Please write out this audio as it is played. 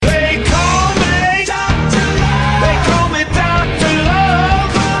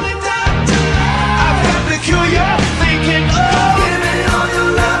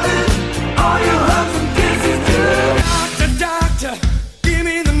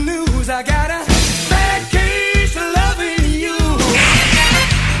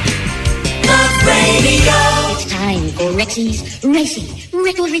Rexy's Racing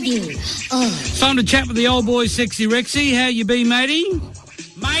Record Review. It's time to chat with the old boy, Sexy Rexy. How you been, matey?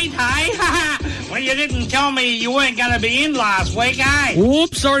 Mate, hey? Well, you didn't tell me you weren't going to be in last week, eh?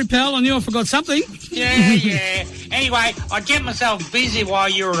 Whoops, sorry, pal. I knew I forgot something. Yeah. Anyway, I kept myself busy while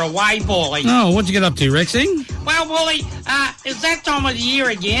you were away, Paulie. Oh, what'd you get up to, Rexy? Well, Paulie, it's that time of the year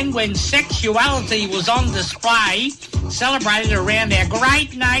again when sexuality was on display, celebrated around our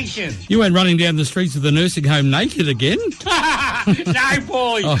great nation. You went running down the streets of the nursing home naked again? No,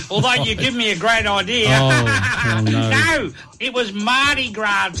 Paulie, although you give me a great idea. Oh, no. No, it was Mardi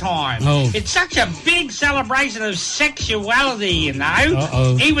Gras time. Oh. It's such a big celebration of sexuality, you know.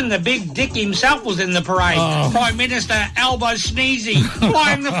 Uh-oh. Even the big dick himself was in the parade. Oh. Prime Minister Albo Sneezy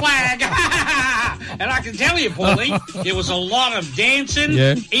flying the flag. And I can tell you, Paulie, there was a lot of dancing,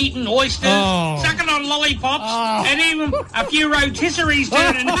 eating oysters, sucking on lollipops, and even a few rotisseries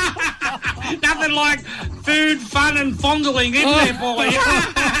turning. Nothing like food, fun and fondling, isn't there, Paulie?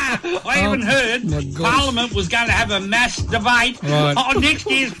 I even heard Parliament was going to have a mass debate on next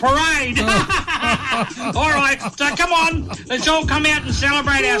year's parade. All right, so come on, let's all come out and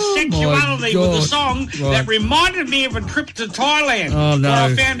celebrate our sexuality with a song that reminded me of a trip to Thailand. Oh, no. Where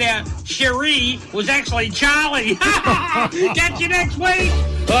I found out Cherie was actually Charlie. Catch you next week.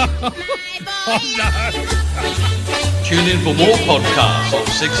 Tune in for more podcasts of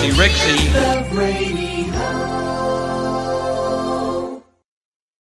Sexy Rexy. Love Radio.